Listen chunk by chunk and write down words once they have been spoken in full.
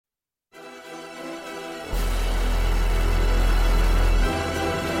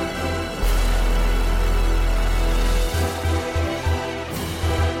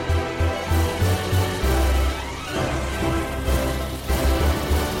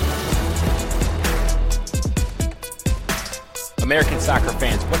American soccer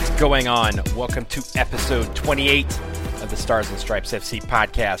fans, what's going on? Welcome to episode 28 of the Stars and Stripes FC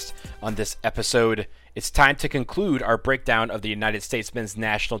podcast. On this episode, it's time to conclude our breakdown of the United States men's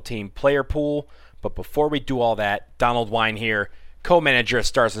national team player pool. But before we do all that, Donald Wine here, co-manager of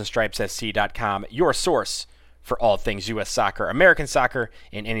StarsandStripesFC.com, your source for all things U.S. soccer, American soccer,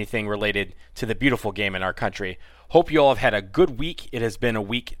 and anything related to the beautiful game in our country. Hope you all have had a good week. It has been a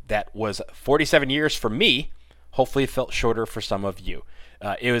week that was 47 years for me. Hopefully it felt shorter for some of you.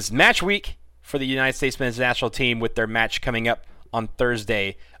 It was match week for the United States men's national team with their match coming up on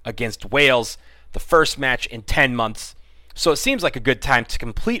Thursday against Wales, the first match in 10 months. So it seems like a good time to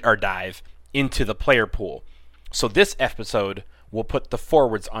complete our dive into the player pool. So this episode will put the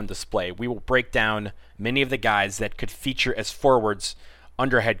forwards on display. We will break down many of the guys that could feature as forwards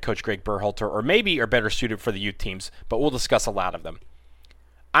under head coach Greg Berhalter, or maybe are better suited for the youth teams, but we'll discuss a lot of them.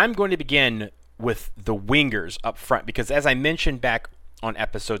 I'm going to begin with the wingers up front, because as I mentioned back on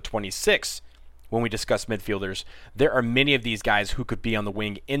episode 26, when we discussed midfielders, there are many of these guys who could be on the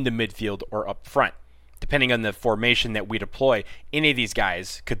wing in the midfield or up front. Depending on the formation that we deploy, any of these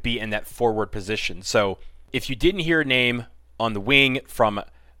guys could be in that forward position. So if you didn't hear a name on the wing from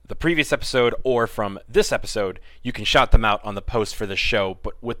the previous episode or from this episode, you can shout them out on the post for the show.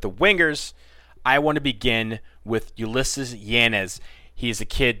 But with the wingers, I want to begin with Ulises Yanez. He is a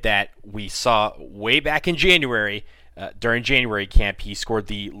kid that we saw way back in January. During January camp, he scored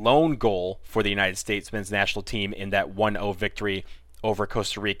the lone goal for the United States men's national team in that 1-0 victory over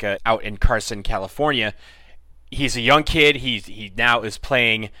Costa Rica out in Carson, California. He's a young kid. He now is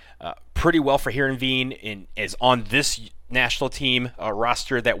playing pretty well for Heerenveen and is on this national team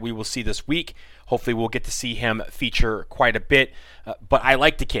roster that we will see this week. Hopefully we'll get to see him feature quite a bit. But I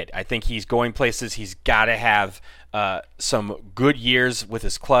like the kid. I think he's going places. He's got to have some good years with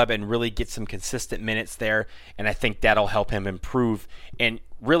his club and really get some consistent minutes there. And I think that'll help him improve. And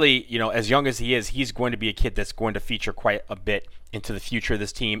really, as young as he is, he's going to be a kid that's going to feature quite a bit into the future of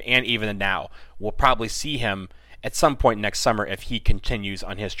this team and even now. We'll probably see him at some point next summer if he continues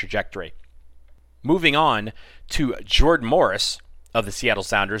on his trajectory. Moving on to Jordan Morris of the Seattle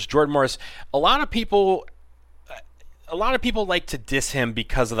Sounders. Jordan Morris, a lot of people like to diss him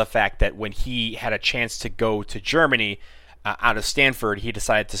because of the fact that when he had a chance to go to Germany out of Stanford, he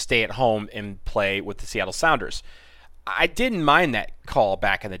decided to stay at home and play with the Seattle Sounders. I didn't mind that call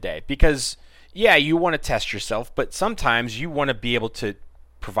back in the day because, yeah, you want to test yourself, but sometimes you want to be able to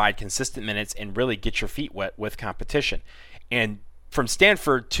provide consistent minutes and really get your feet wet with competition. And from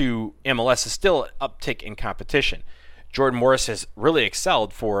Stanford to MLS is still an uptick in competition. Jordan Morris has really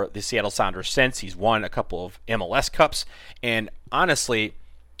excelled for the Seattle Sounders since. He's won a couple of MLS Cups, and honestly,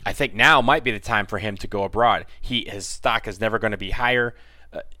 I think now might be the time for him to go abroad. His stock is never going to be higher.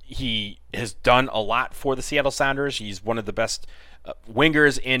 He has done a lot for the Seattle Sounders. He's one of the best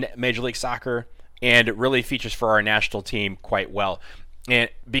wingers in Major League Soccer, and it really features for our national team quite well. And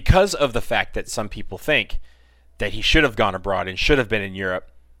because of the fact that some people think that he should have gone abroad and should have been in Europe,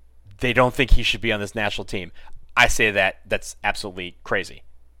 they don't think he should be on this national team. I say that's absolutely crazy.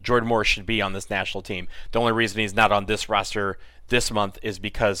 Jordan Morris should be on this national team. The only reason he's not on this roster this month is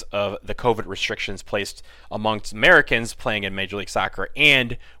because of the COVID restrictions placed amongst Americans playing in Major League Soccer,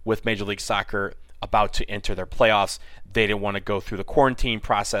 and with Major League Soccer about to enter their playoffs, they didn't want to go through the quarantine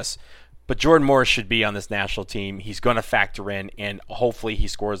process. But Jordan Morris should be on this national team. He's going to factor in, and hopefully he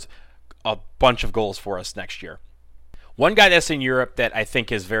scores a bunch of goals for us next year. One guy that's in Europe that I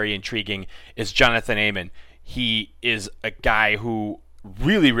think is very intriguing is Jonathan Amon. He is a guy who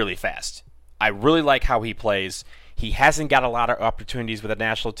really, really fast. I really like how he plays. He hasn't got a lot of opportunities with the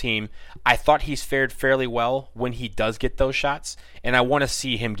national team. I thought he's fared fairly well when he does get those shots, and I want to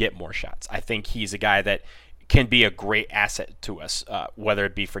see him get more shots. I think he's a guy that can be a great asset to us, whether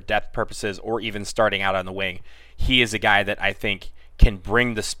it be for depth purposes or even starting out on the wing. He is a guy that I think can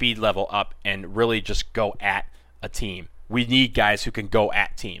bring the speed level up and really just go at a team. We need guys who can go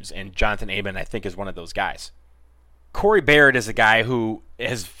at teams, and Jonathan Amon, I think, is one of those guys. Corey Barrett is a guy who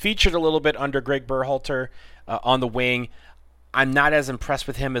has featured a little bit under Greg Berhalter on the wing. I'm not as impressed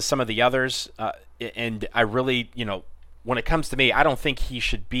with him as some of the others, and I really, when it comes to me, I don't think he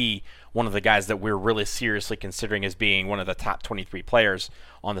should be one of the guys that we're really seriously considering as being one of the top 23 players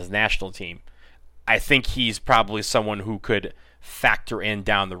on this national team. I think he's probably someone who could factor in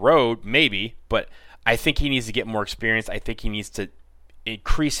down the road, maybe, but I think he needs to get more experience. I think he needs to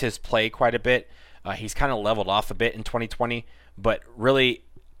increase his play quite a bit. He's kind of leveled off a bit in 2020, but really,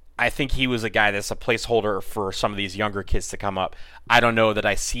 I think he was a guy that's a placeholder for some of these younger kids to come up. I don't know that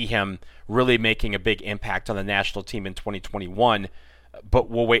I see him really making a big impact on the national team in 2021, but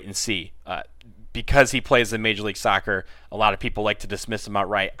we'll wait and see. because he plays in Major League Soccer, a lot of people like to dismiss him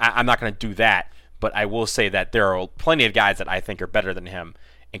outright. I'm not going to do that, but I will say that there are plenty of guys that I think are better than him,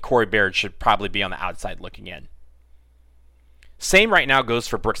 and Corey Baird should probably be on the outside looking in. Same right now goes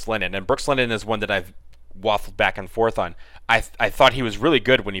for Brooks Lennon, and Brooks Lennon is one that I've waffled back and forth on. I thought he was really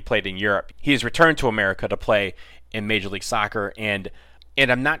good when he played in Europe. He has returned to America to play in Major League Soccer, and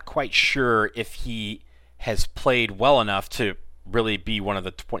I'm not quite sure if he has played well enough to really be one of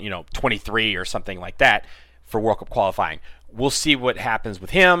the 23 or something like that for World Cup qualifying. We'll see what happens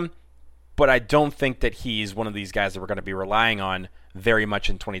with him, but I don't think that he's one of these guys that we're going to be relying on very much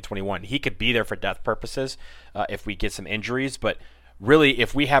in 2021. He could be there for depth purposes if we get some injuries, but really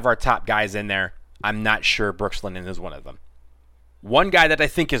if we have our top guys in there, I'm not sure Brooks Lennon is one of them. One guy that I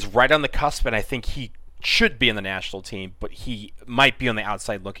think is right on the cusp, and I think he should be in the national team, but he might be on the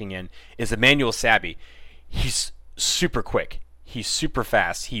outside looking in, is Emmanuel Sabbi. He's super quick. He's super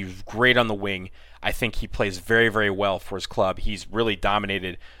fast. He's great on the wing. I think he plays very, very well for his club. He's really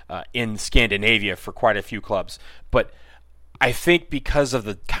dominated in Scandinavia for quite a few clubs. But I think because of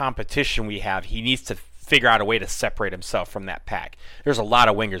the competition we have, he needs to figure out a way to separate himself from that pack. There's a lot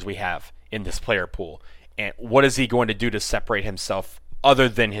of wingers we have in this player pool. And what is he going to do to separate himself other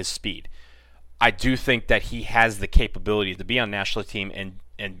than his speed? I do think that he has the capability to be on the national team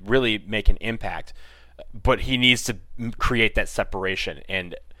and really make an impact. But he needs to create that separation,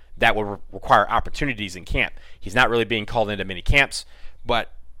 and that will require opportunities in camp. He's not really being called into many camps,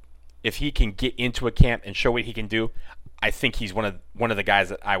 but if he can get into a camp and show what he can do, I think he's one of the guys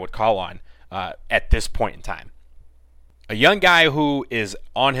that I would call on at this point in time. A young guy who is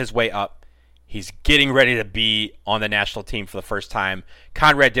on his way up, he's getting ready to be on the national team for the first time,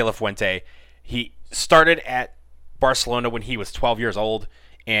 Conrad De La Fuente. He started at Barcelona when he was 12 years old,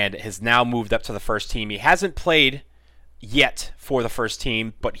 and has now moved up to the first team. He hasn't played yet for the first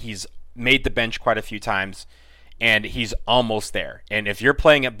team, but he's made the bench quite a few times, and he's almost there. And if you're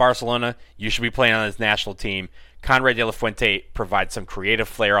playing at Barcelona, you should be playing on his national team. Conrad De La Fuente provides some creative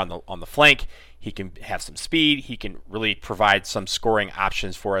flair on the flank. He can have some speed. He can really provide some scoring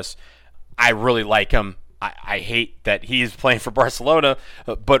options for us. I really like him. I hate that he's playing for Barcelona,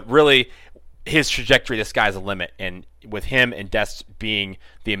 but really his trajectory, the sky's the limit. And with him and Dest being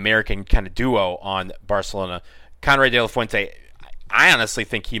the American kind of duo on Barcelona, Conrad De La Fuente, I honestly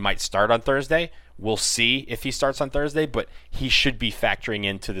think he might start on Thursday. We'll see if he starts on Thursday, but he should be factoring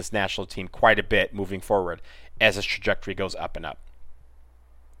into this national team quite a bit moving forward as his trajectory goes up and up.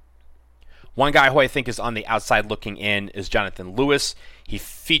 One guy who I think is on the outside looking in is Jonathan Lewis. He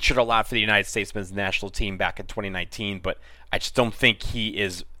featured a lot for the United States men's national team back in 2019, but I just don't think he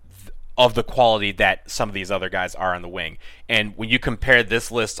is of the quality that some of these other guys are on the wing. And when you compare this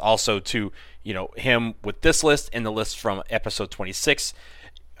list also to, him with this list and the list from episode 26,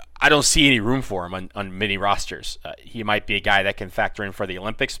 I don't see any room for him on many rosters. He might be a guy that can factor in for the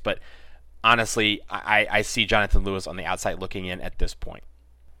Olympics, but honestly, I see Jonathan Lewis on the outside looking in at this point.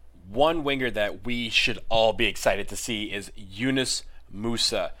 One winger that we should all be excited to see is Yunus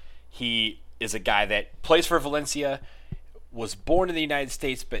Musa. He is a guy that plays for Valencia, was born in the United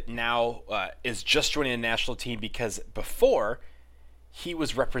States, but now is just joining the national team because before he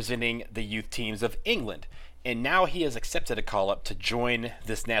was representing the youth teams of England. And now he has accepted a call-up to join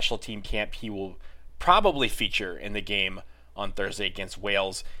this national team camp. He will probably feature in the game on Thursday against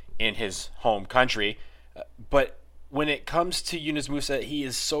Wales in his home country. But when it comes to Yunus Musa, he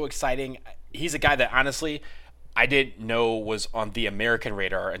is so exciting. He's a guy that, honestly, I didn't know was on the American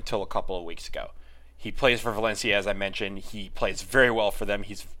radar until a couple of weeks ago. He plays for Valencia, as I mentioned. He plays very well for them.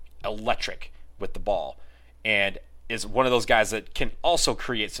 He's electric with the ball and is one of those guys that can also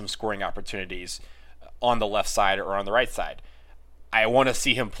create some scoring opportunities on the left side or on the right side. I want to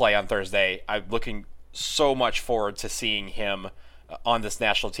see him play on Thursday. I'm looking so much forward to seeing him on this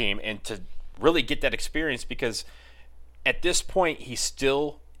national team and to really get that experience because at this point he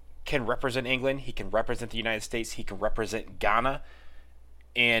still can represent England. He can represent the United States. He can represent Ghana.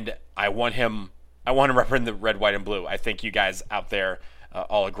 And I want him representing the red, white, and blue. I think you guys out there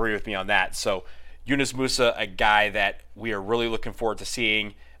all agree with me on that. So Yunus Musa, a guy that we are really looking forward to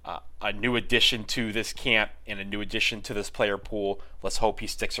seeing, a new addition to this camp and a new addition to this player pool. Let's hope he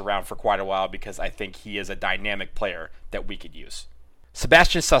sticks around for quite a while because I think he is a dynamic player that we could use.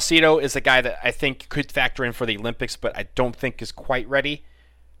 Sebastian Salcido is a guy that I think could factor in for the Olympics, but I don't think is quite ready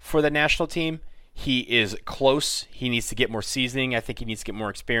for the national team. He is close. He needs to get more seasoning. I think he needs to get more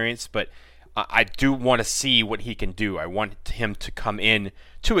experience, but I do want to see what he can do. I want him to come in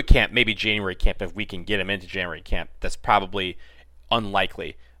to a camp, maybe January camp, if we can get him into January camp. That's probably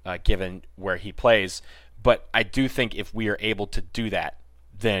unlikely given where he plays. But I do think if we are able to do that,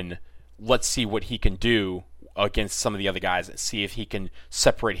 then let's see what he can do against some of the other guys and see if he can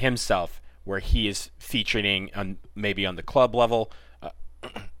separate himself where he is featuring maybe on the club level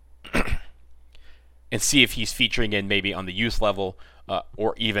and see if he's featuring in maybe on the youth level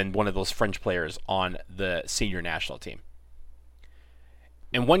or even one of those fringe players on the senior national team.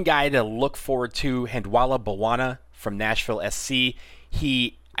 And one guy to look forward to, Handwala Bawana from Nashville SC.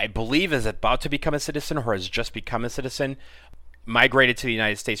 He, I believe, is about to become a citizen or has just become a citizen. Migrated to the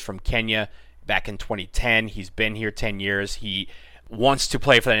United States from Kenya back in 2010. He's been here 10 years. He wants to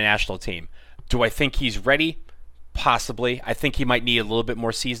play for the national team. Do I think he's ready? Possibly. I think he might need a little bit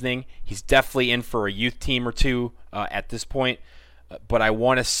more seasoning. He's definitely in for a youth team or two at this point, but I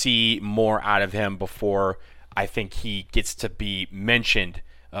want to see more out of him before I think he gets to be mentioned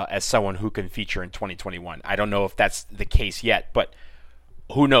as someone who can feature in 2021. I don't know if that's the case yet, but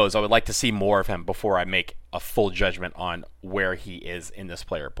who knows? I would like to see more of him before I make a full judgment on where he is in this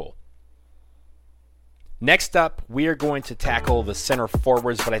player pool. Next up, we are going to tackle the center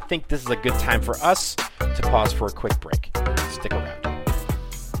forwards, but I think this is a good time for us to pause for a quick break. Stick around.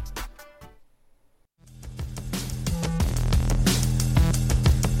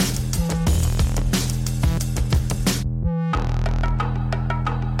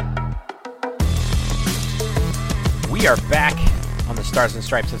 We are back on the Stars and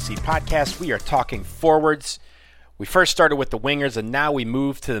Stripes FC podcast. We are talking forwards. We first started with the wingers, and now we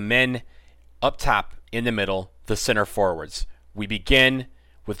move to the men up top in the middle, the center forwards. We begin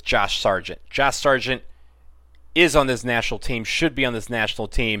with Josh Sargent. Josh Sargent is on this national team, should be on this national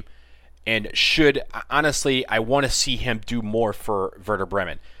team, and honestly, I want to see him do more for Werder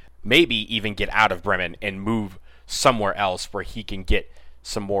Bremen. Maybe even get out of Bremen and move somewhere else where he can get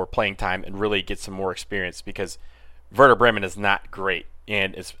some more playing time and really get some more experience, because Werder Bremen is not great,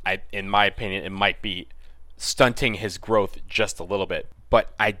 and in my opinion, it might be stunting his growth just a little bit.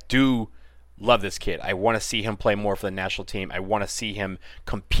 But I do love this kid. I want to see him play more for the national team. I want to see him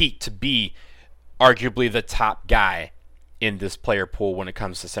compete to be arguably the top guy in this player pool when it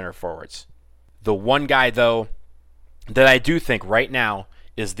comes to center forwards. The one guy, though, that I do think right now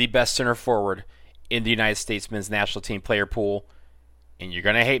is the best center forward in the United States men's national team player pool, and you're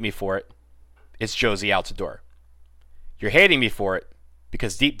going to hate me for it, it's Jozy Altidore. You're hating me for it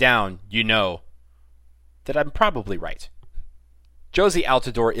because deep down you know that I'm probably right. Jozy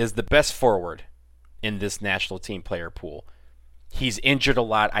Altidore is the best forward in this national team player pool. He's injured a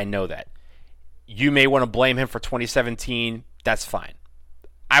lot, I know that. You may want to blame him for 2017, that's fine.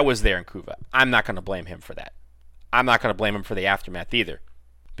 I was there in Cuba. I'm not going to blame him for that. I'm not going to blame him for the aftermath either,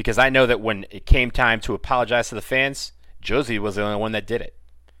 because I know that when it came time to apologize to the fans, Jozy was the only one that did it.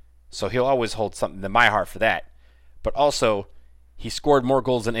 So he'll always hold something in my heart for that. But also, he scored more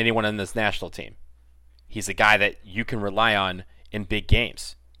goals than anyone in this national team. He's a guy that you can rely on in big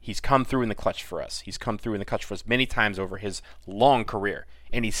games. He's come through in the clutch for us. He's come through in the clutch for us many times over his long career,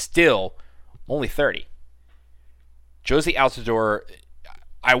 and he's still only 30. Jozy Altidore,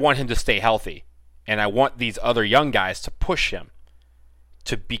 I want him to stay healthy, and I want these other young guys to push him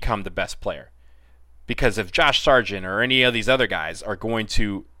to become the best player. Because if Josh Sargent or any of these other guys are going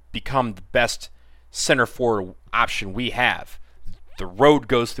to become the best center forward option we have, the road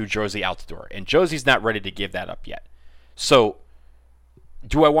goes through Jozy Altidore, and Jozy's not ready to give that up yet. So,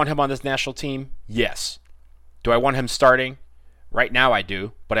 do I want him on this national team? Yes. Do I want him starting? Right now I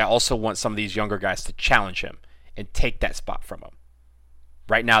do, but I also want some of these younger guys to challenge him and take that spot from him.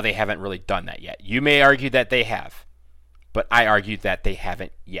 Right now they haven't really done that yet. You may argue that they have, but I argue that they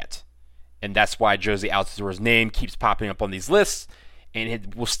haven't yet. And that's why Jozy Altidore's name keeps popping up on these lists, and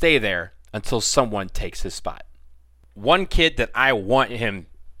it will stay there until someone takes his spot. One kid that I want him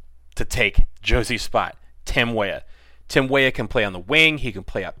to take Jozy's spot, Tim Weah. Tim Weah can play on the wing. He can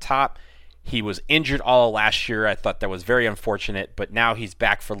play up top. He was injured all last year. I thought that was very unfortunate, but now he's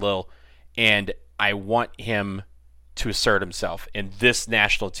back for Lille, and I want him to assert himself in this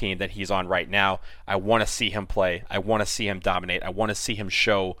national team that he's on right now. I want to see him play. I want to see him dominate. I want to see him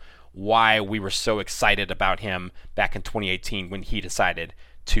show why we were so excited about him back in 2018 when he decided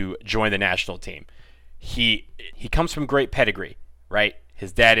to join the national team. He comes from great pedigree, right?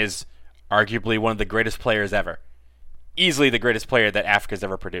 His dad is arguably one of the greatest players ever. Easily the greatest player that Africa's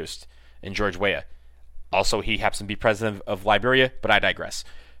ever produced, in George Weah. Also, he happens to be president of Liberia, but I digress.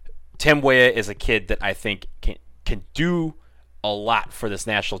 Tim Weah is a kid that I think can do a lot for this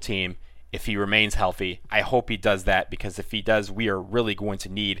national team if he remains healthy. I hope he does that, because if he does, we are really going to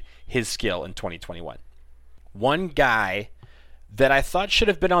need his skill in 2021. One guy that I thought should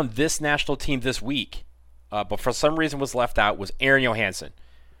have been on this national team this week, but for some reason was left out, was Aaron Johansson.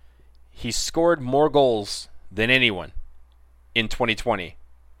 He scored more goals than anyone in 2020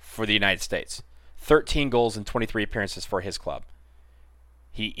 for the United States. 13 goals in 23 appearances for his club.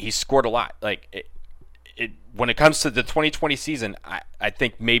 He scored a lot. When it comes to the 2020 season, I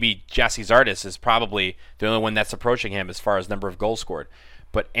think maybe Gyasi Zardes is probably the only one that's approaching him as far as number of goals scored.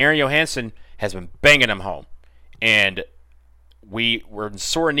 But Aaron Johansson has been banging him home. And we were in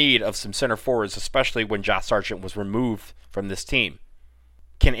sore need of some center forwards, especially when Josh Sargent was removed from this team.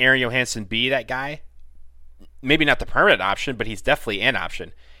 Can Aaron Johansson be that guy? Maybe not the permanent option, but he's definitely an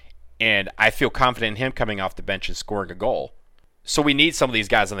option. And I feel confident in him coming off the bench and scoring a goal. So we need some of these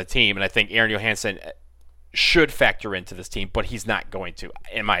guys on the team, and I think Aaron Johansson should factor into this team, but he's not going to,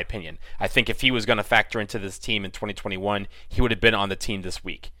 in my opinion. I think if he was going to factor into this team in 2021, he would have been on the team this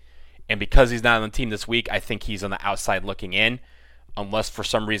week. And because he's not on the team this week, I think he's on the outside looking in, unless for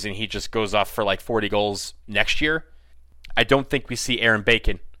some reason he just goes off for like 40 goals next year. I don't think we see Aaron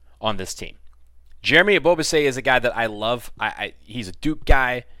Bacon on this team. Jeremy Ebobisse is a guy that I love. He's a Duke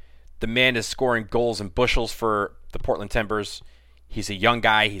guy. The man is scoring goals in bushels for the Portland Timbers. He's a young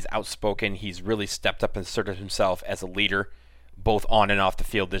guy. He's outspoken. He's really stepped up and asserted himself as a leader, both on and off the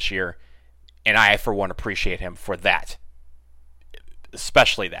field this year. And I, for one, appreciate him for that,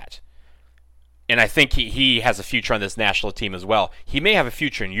 especially that. And I think he has a future on this national team as well. He may have a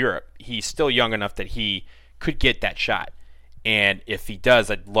future in Europe. He's still young enough that he could get that shot. And if he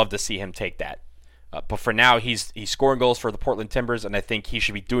does, I'd love to see him take that. But for now, he's scoring goals for the Portland Timbers, and I think he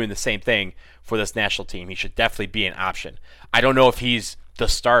should be doing the same thing for this national team. He should definitely be an option. I don't know if he's the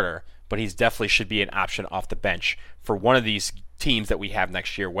starter, but he definitely should be an option off the bench for one of these teams that we have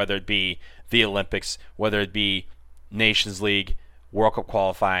next year, whether it be the Olympics, whether it be Nations League, World Cup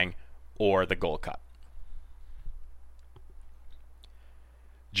qualifying, or the Gold Cup.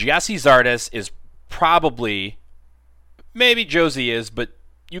 Gyasi Zardes is probably, maybe Josie is, but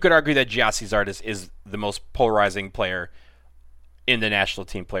you could argue that Gyasi Zardes is the most polarizing player in the national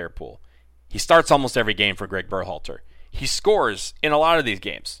team player pool. He starts almost every game for Greg Berhalter. He scores in a lot of these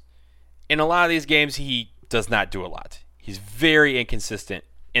games. In a lot of these games, he does not do a lot. He's very inconsistent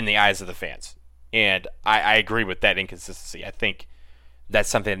in the eyes of the fans. And I agree with that inconsistency. I think that's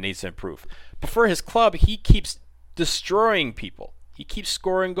something that needs to improve. But for his club, he keeps destroying people. He keeps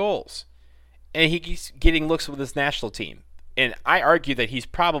scoring goals. And he keeps getting looks with his national team. And I argue that he's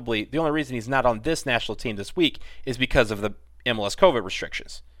probably, the only reason he's not on this national team this week is because of the MLS COVID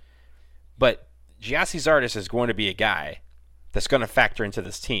restrictions. But Gyasi Zardes is going to be a guy that's going to factor into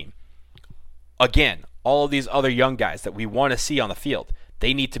this team. Again, all of these other young guys that we want to see on the field,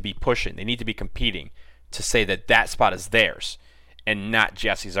 they need to be pushing, they need to be competing to say that that spot is theirs and not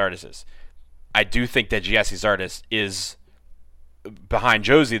Gyasi Zardes's. I do think that Gyasi Zardes is, behind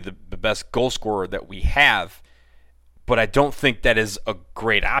Josie, the best goal scorer that we have. But I don't think that is a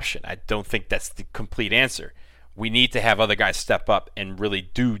great option. I don't think that's the complete answer. We need to have other guys step up and really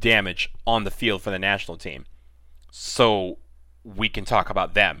do damage on the field for the national team so we can talk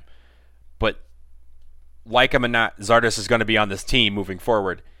about them. But like him or not, Zardes is going to be on this team moving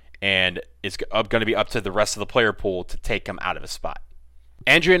forward, and it's going to be up to the rest of the player pool to take him out of his spot.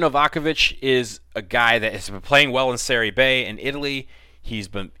 Andrea Novakovic is a guy that has been playing well in Serie B in Italy.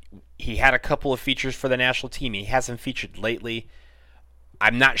 He had a couple of features for the national team. He hasn't featured lately.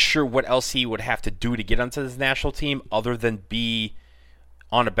 I'm not sure what else he would have to do to get onto this national team other than be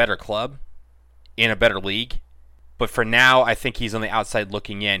on a better club, in a better league. But for now, I think he's on the outside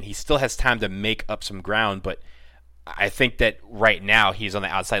looking in. He still has time to make up some ground, but I think that right now he's on the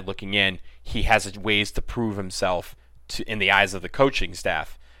outside looking in. He has ways to prove himself in the eyes of the coaching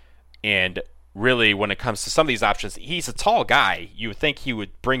staff. And really, when it comes to some of these options, he's a tall guy. You would think he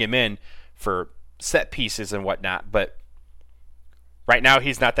would bring him in for set pieces and whatnot, but right now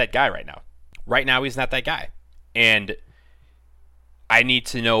he's not that guy Right now he's not that guy. And I need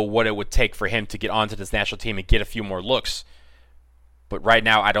to know what it would take for him to get onto this national team and get a few more looks. But right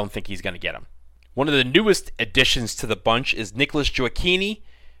now, I don't think he's going to get them. One of the newest additions to the bunch is Nicolas Joachini,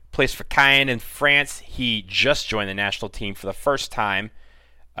 plays for Caen in France. He just joined the national team for the first time.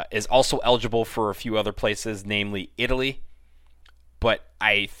 Is also eligible for a few other places, namely Italy. But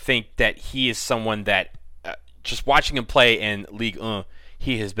I think that he is someone that, just watching him play in Ligue 1,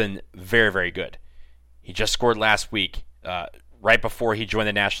 he has been very, very good. He just scored last week, right before he joined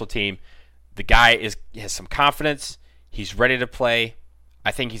the national team. The guy has some confidence. He's ready to play.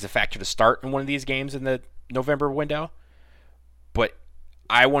 I think he's a factor to start in one of these games in the November window. But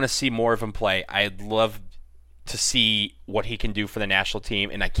I want to see more of him play. I'd love to see what he can do for the national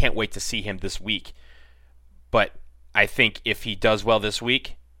team, and I can't wait to see him this week. But I think if he does well this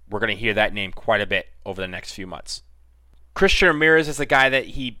week, we're going to hear that name quite a bit over the next few months. Christian Ramirez is a guy that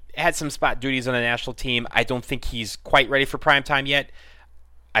he had some spot duties on the national team. I don't think he's quite ready for prime time yet.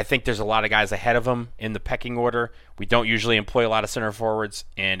 I think there's a lot of guys ahead of him in the pecking order. We don't usually employ a lot of center forwards,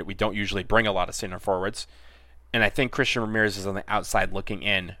 and we don't usually bring a lot of center forwards. And I think Christian Ramirez is on the outside looking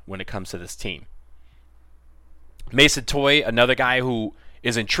in when it comes to this team. Mason Toye, another guy who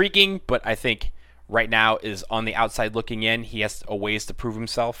is intriguing, but I think right now is on the outside looking in. He has a ways to prove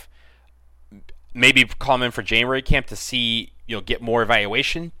himself. Maybe call him in for January camp to see, get more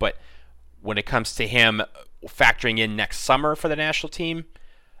evaluation. But when it comes to him factoring in next summer for the national team,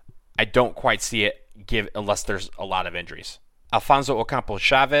 I don't quite see it unless there's a lot of injuries. Alfonso Ocampo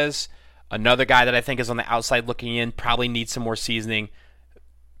Chavez, another guy that I think is on the outside looking in, probably needs some more seasoning,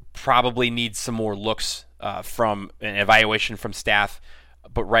 probably needs some more looks from an evaluation from staff.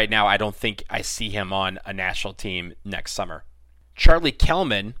 But right now, I don't think I see him on a national team next summer. Charlie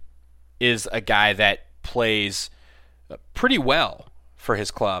Kellman is a guy that plays pretty well for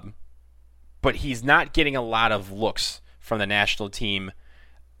his club, but he's not getting a lot of looks from the national team.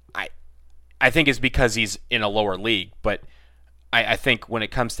 I think it's because he's in a lower league, but I think when it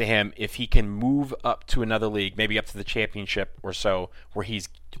comes to him, if he can move up to another league, maybe up to the championship or so, where he's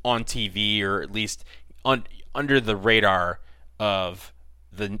on TV or at least under the radar of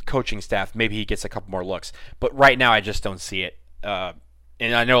the coaching staff, maybe he gets a couple more looks. But right now, I just don't see it. And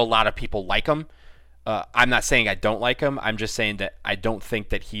I know a lot of people like him. I'm not saying I don't like him. I'm just saying that I don't think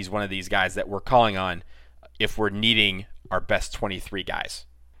that he's one of these guys that we're calling on if we're needing our best 23 guys.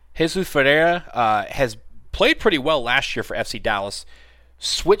 Jesus Ferreira has played pretty well last year for FC Dallas,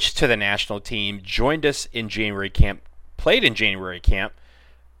 switched to the national team, joined us in January camp, played in January camp,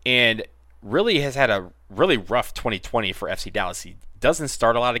 and really has had a really rough 2020 for FC Dallas. He doesn't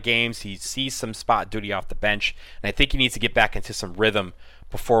start a lot of games. He sees some spot duty off the bench, and I think he needs to get back into some rhythm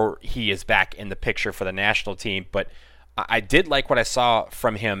before he is back in the picture for the national team. But I did like what I saw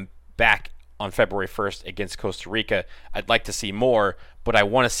from him back on February 1st against Costa Rica. I'd like to see more, but I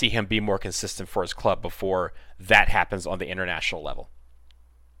want to see him be more consistent for his club before that happens on the international level.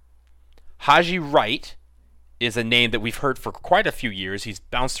 Haji Wright is a name that we've heard for quite a few years. He's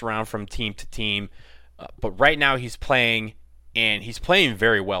bounced around from team to team, but right now he's playing, and he's playing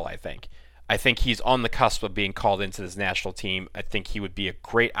very well, I think. I think he's on the cusp of being called into this national team. I think he would be a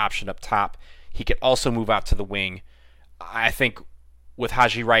great option up top. He could also move out to the wing. I think with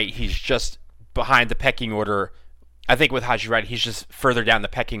Haji Wright, he's just behind the pecking order. I think with Haji Wright, he's just further down the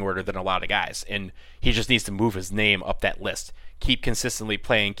pecking order than a lot of guys, and he just needs to move his name up that list. Keep consistently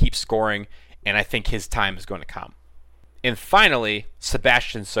playing, keep scoring, and I think his time is going to come. And finally,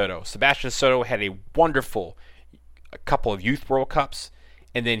 Sebastian Soto. Sebastian Soto had a wonderful couple of Youth World Cups,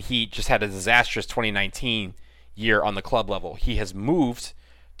 and then he just had a disastrous 2019 year on the club level. He has moved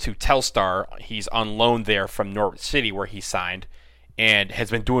to Telstar. He's on loan there from Norwich City, where he signed, and has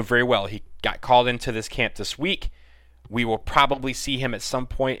been doing very well. He got called into this camp this week. We will probably see him at some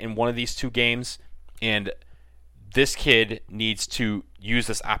point in one of these two games, and this kid needs to use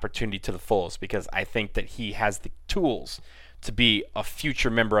this opportunity to the fullest, because I think that he has the tools to be a future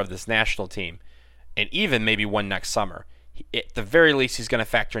member of this national team, and even maybe one next summer. At the very least, he's going to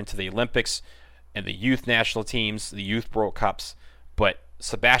factor into the Olympics and the youth national teams, the Youth World Cups. But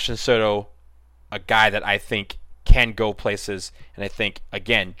Sebastian Soto, a guy that I think can go places, and I think,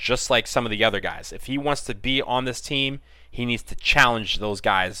 again, just like some of the other guys, if he wants to be on this team, he needs to challenge those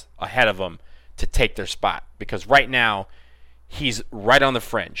guys ahead of him to take their spot, because right now he's right on the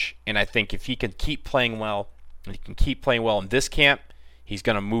fringe, and I think if he can keep playing well, and he can keep playing well in this camp, he's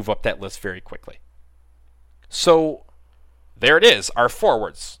going to move up that list very quickly. So there it is, our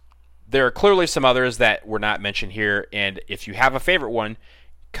forwards. There are clearly some others that were not mentioned here, and if you have a favorite one,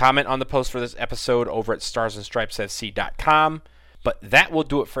 comment on the post for this episode over at starsandstripesfc.com. But that will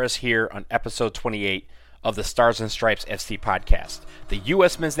do it for us here on episode 28 of the Stars and Stripes FC podcast. The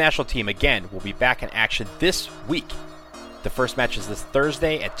U.S. men's national team, again, will be back in action this week. The first match is this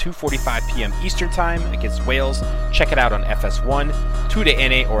Thursday at 2:45 p.m. Eastern Time against Wales. Check it out on FS1,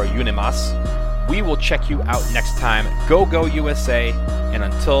 2DN or Unimas. We will check you out next time. Go USA, and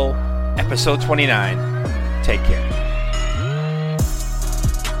until episode 29, take care.